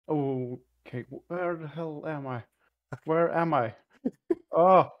Okay, where the hell am I? Where am I?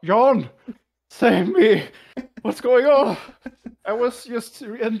 Oh, John, save me! What's going on? I was just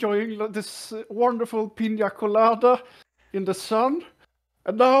enjoying this wonderful pina colada in the sun,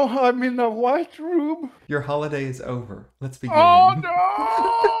 and now I'm in a white room. Your holiday is over. Let's begin. Oh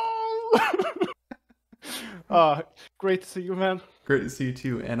no! Great to see you, man. Great to see you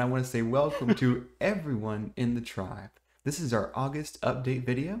too. And I want to say welcome to everyone in the tribe. This is our August update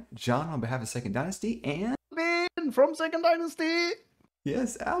video. John on behalf of Second Dynasty and Albin from Second Dynasty.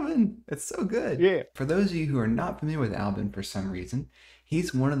 yes, Albin. It's so good. Yeah. For those of you who are not familiar with Albin for some reason,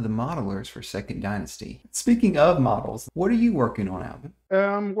 he's one of the modelers for Second Dynasty. Speaking of models, what are you working on, Albin?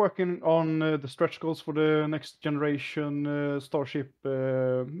 I'm working on the stretch goals for the next generation Starship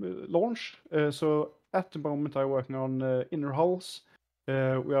launch. So at the moment I'm working on inner hulls. We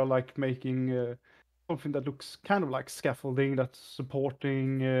are like making something that looks kind of like scaffolding that's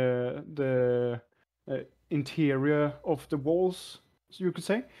supporting the interior of the walls, so you could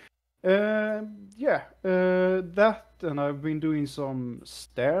say. That, and I've been doing some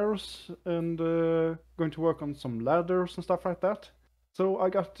stairs and going to work on some ladders and stuff like that. So I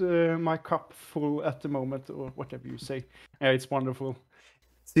got my cup full at the moment, or whatever you say. Yeah, it's wonderful.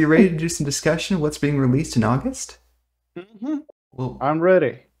 So you ready to do some discussion of what's being released in August? Mm-hmm. Well, I'm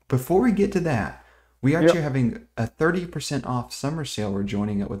ready. Before we get to that, we actually are having a 30% off summer sale. We're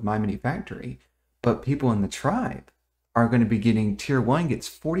joining up with My Mini Factory, but people in the tribe are going to be getting Tier 1 gets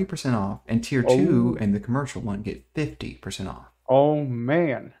 40% off, and Tier 2 and the commercial one get 50% off. Oh,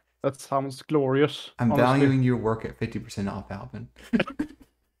 man. That sounds glorious. I'm honestly valuing your work at 50% off, Albin.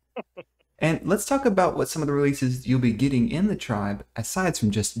 And let's talk about what some of the releases you'll be getting in the tribe, aside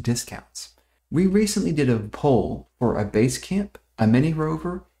from just discounts. We recently did a poll for a base camp, a Mini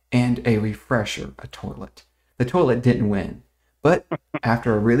Rover, and a refresher, a toilet. The toilet didn't win, but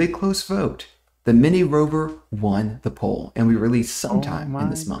after a really close vote, the Mini Rover won the poll, and we released sometime in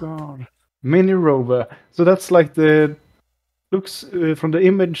this month. God. Mini Rover. So that's like the looks from the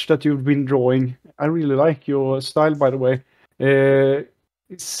image that you've been drawing. I really like your style, by the way.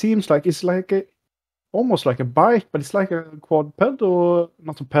 It seems like it's like almost like a bike, but it's like a quad ped, or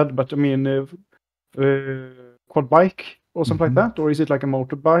not a ped, but I mean quad bike or something like that, or is it like a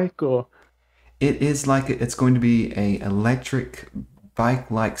motorbike? Or it is like it's going to be a electric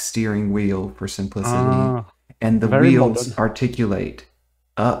bike-like steering wheel for simplicity, and the wheels modern. Articulate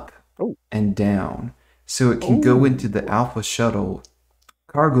up and down, so it can go into the Alpha Shuttle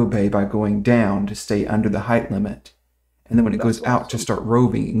cargo bay by going down to stay under the height limit, and then when it goes out to start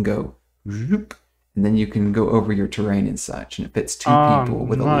roving, you can go whoop, and then you can go over your terrain and such, and it fits two people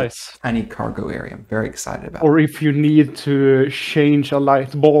with a little tiny cargo area. I'm very excited about it. Or if you need to change a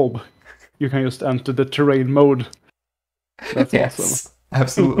light bulb, you can just enter the terrain mode. That's awesome.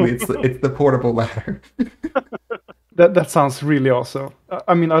 Absolutely. It's the portable ladder. That sounds really awesome.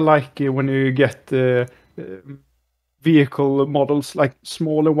 I mean, I like when you get vehicle models, like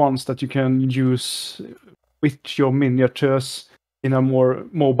smaller ones that you can use with your miniatures in a more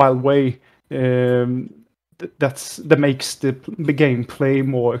mobile way. That makes the gameplay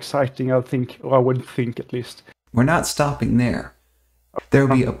more exciting, I think, or I would think at least. We're not stopping there. There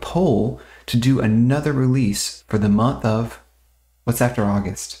will be a poll to do another release for the month of what's after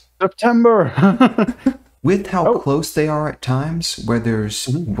August? September. With how close they are at times, where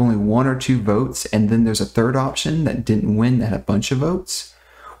there's only one or two votes, and then there's a third option that didn't win that had a bunch of votes,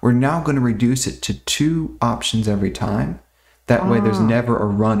 we're now going to reduce it to 2 options every time. That way there's never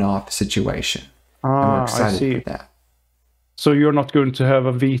a runoff situation. And we're excited for that. So you're not going to have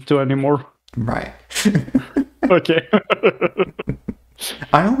a veto anymore? Right. Okay.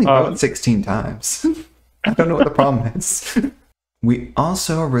 I only vote 16 times. I don't know what the problem is. We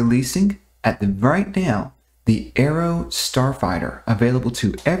also are releasing, right now, the Arrow Starfighter, available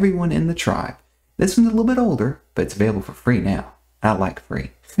to everyone in the tribe. This one's a little bit older, but it's available for free now. I like free.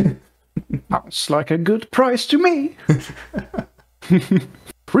 Sounds like a good price to me.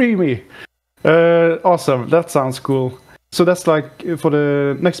 Free me. Awesome. That sounds cool. So that's like for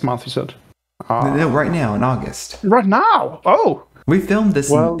the next month, you said? No, right now in August. Right now? Oh. We filmed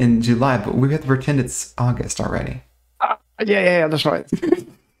this in July, but we have to pretend it's August already. Yeah, that's right.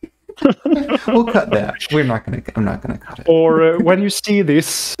 We'll cut that. I'm not gonna cut it. Or when you see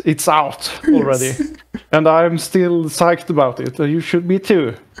this, it's out already, and I'm still psyched about it. You should be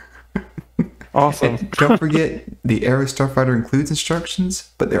too. Awesome. And don't forget, the Arrow Starfighter includes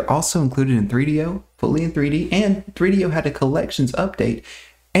instructions, but they're also included in 3DO, fully in 3D, and 3DO had a collections update,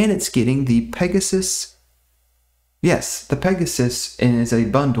 and it's getting the Pegasus. Yes, the Pegasus is a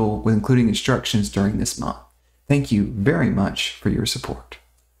bundle with including instructions during this month. Thank you very much for your support.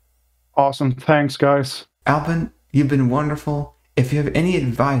 Awesome. Thanks, guys. Albin, you've been wonderful. If you have any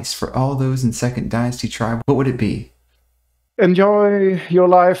advice for all those in Second Dynasty Tribe, what would it be? Enjoy your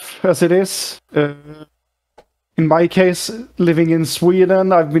life as it is. In my case, living in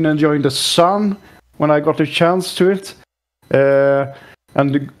Sweden, I've been enjoying the sun when I got a chance to it.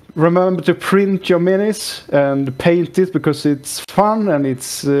 And remember to print your minis and paint it because it's fun and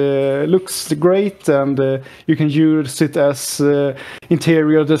it's looks great, and you can use it as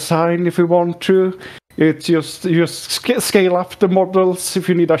interior design if you want to. It's just scale up the models if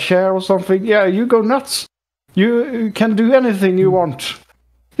you need a share or something. Yeah, you go nuts. You can do anything you want.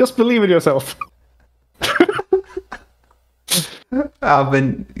 Just believe in yourself.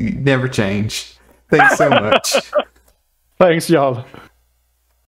 Albin, you never change. Thanks so much. Thanks, Jarl.